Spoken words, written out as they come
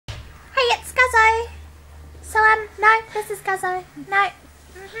Guzzo. So, no, this is Guzzo. No.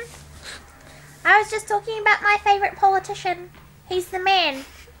 I was just talking about my favourite politician. He's the man.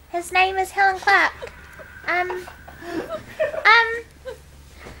 His name is Helen Clark.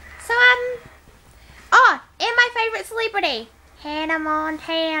 Oh, and my favourite celebrity, Hannah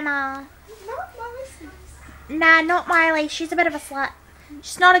Montana. Not Miley. Nah, not Miley. She's a bit of a slut.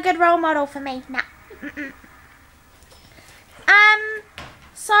 She's not a good role model for me. Nah.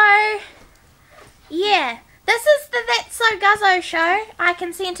 So, yeah. This is the That's So Guzzo show. I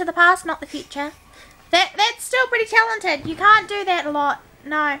can see into the past, not the future. That's still pretty talented. You can't do that a lot.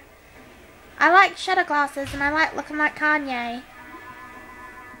 No. I like shutter glasses and I like looking like Kanye.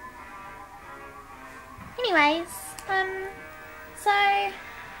 Anyways, so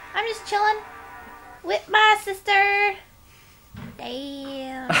I'm just chilling with my sister.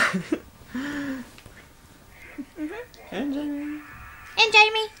 Damn. And Jamie. And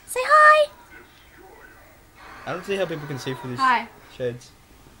Jamie, say hi. I don't see how people can see through these Hi. shades.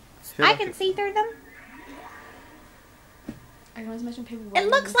 I can see through them. I can always imagine people. It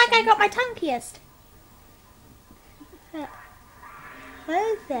looks like I got my tongue pierced. What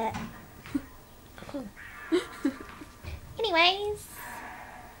is that? Anyways.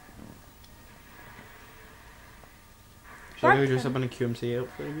 Should I go dress up in a QMC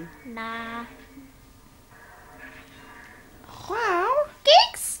outfit again? Nah. Wow.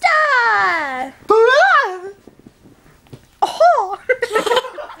 Geekster! Oh!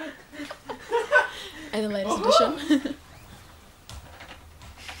 And the latest edition.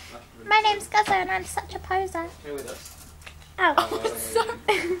 My name's Guzzo and I'm such a poser. Stay with us. Oh.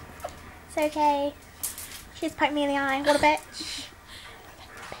 It's okay. She's poked me in the eye. What a bitch.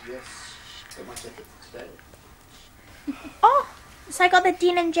 Yes. Got my jacket today. Oh! So I got the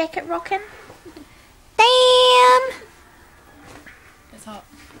denim jacket rocking. Damn! It's hot.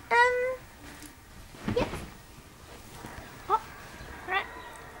 Yep. Oh, right.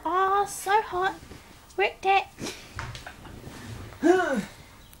 Oh, so hot. Worked it.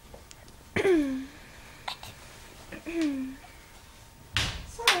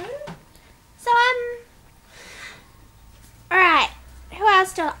 So, alright. Who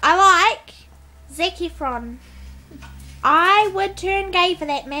else do I like? Zac Efron. I would turn gay for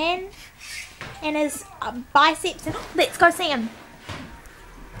that man. And his biceps. And, let's go see him.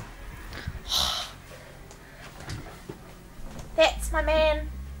 That's my man.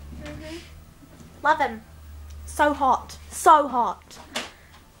 Love him. So hot. So hot.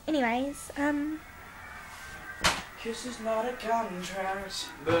 Anyways, Kiss is not a contract,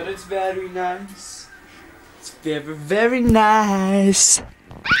 but it's very nice. It's very, very nice.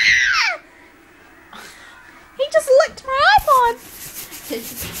 he just licked my iPod.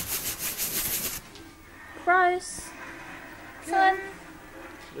 Gross. So,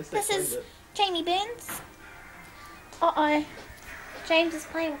 this is Jamie Burns. Uh-oh. James is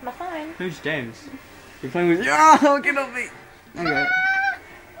playing with my phone. Who's James? You're playing with. Oh, get off me! Okay.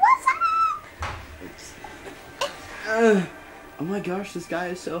 What's up? Oh my gosh, this guy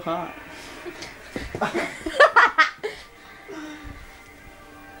is so hot.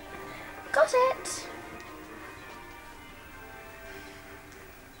 Got it.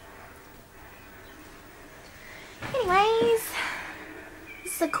 Anyways,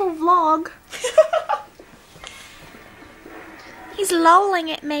 this is a cool vlog. He's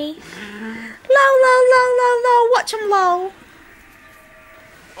lolling at me. Lol. Watch him lol.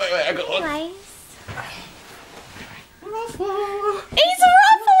 Wait, I got one. Anyways. Ruffle. He's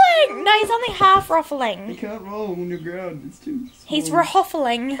ruffling! No, he's only half You ruffling. can't roll on the ground, it's too small. He's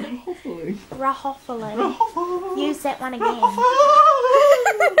rahoffling. Ruffling. Rahoffling. Ruffle. Use that one again. Ruffle.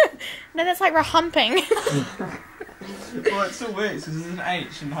 No, that's like rahumping. Well, it still works because there's an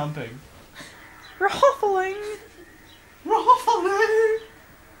H in humping. Rahoffling. Ruffling.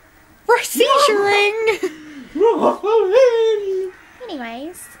 Seizuring. Ruffling.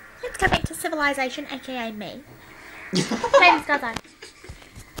 Anyways, let's go back to civilization, aka me. James Guzzo.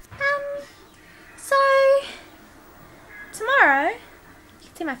 So tomorrow, you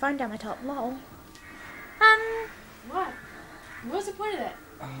can see my phone down my top. Lol. What? What was the point of that?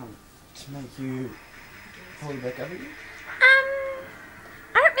 To make you hold back over you.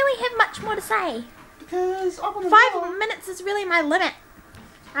 I don't really have much more to say. Because I want to 5 minutes is really my limit.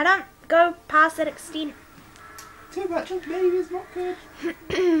 I don't go past that extent. Too much of me is not good.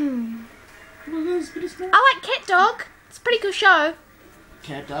 I like Cat Dog. It's a pretty cool show.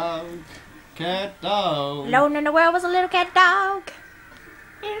 Cat dog. Cat dog. Alone in the world was a little cat dog.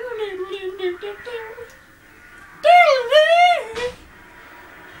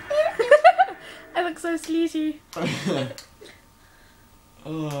 I look so sleazy.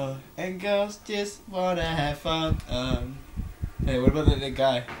 Oh, and girls just wanna have fun. Hey, what about that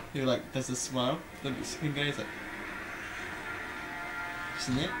guy who like does a smile? The Mexican guy is like,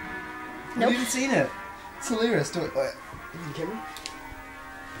 seen it? Nope. I've even seen it. It's hilarious. Do it. Wait. Can we?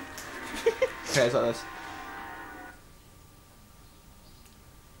 Okay, it's like this.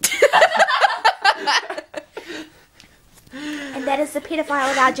 And that is the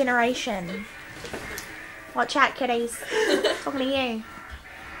pedophile of our generation. Watch out, kiddies. Talking to you.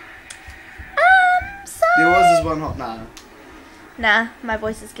 So... There was this one hot nah. Nah, my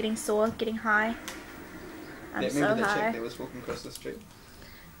voice is getting sore, getting high. I'm so Remember that high. chick that was walking across the street?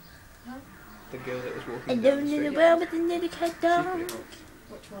 Huh? The girl that was I walking down don't the know street. the world with another cat She's down. pretty hot.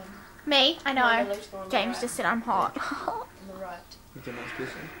 Which one? Me? I No, know. the left one on the James right. just said I'm hot. On the right. Is there a nice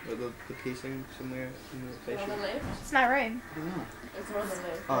piercing? Or the piercing somewhere in the On facial? the left. It's my room. I don't know. It's on the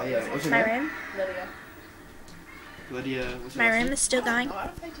left. Oh yeah, what's It's your my name? room. Lydia. Lydia, what's your My last room name? is still going. Oh, I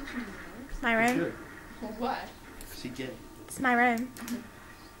don't pay attention to the My room. Sure. names. Why? She gay. It's my room.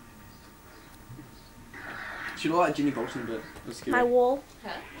 She liked Jenny Bolton a bit. It was scary. My wall.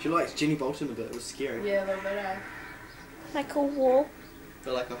 Huh? She likes Jenny Bolton a bit. It was scary. Yeah, a little bit. My cool wall.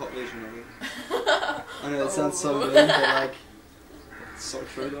 They're like a hot version of it. I know that sounds so mean, but like, it's so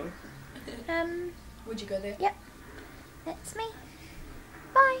true though. Would you go there? That's me.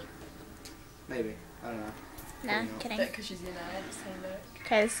 Bye. Maybe. I don't know. Nah, Probably not. kidding. Because she's in a same look.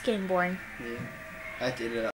 Okay, this is getting boring. Yeah. I did it.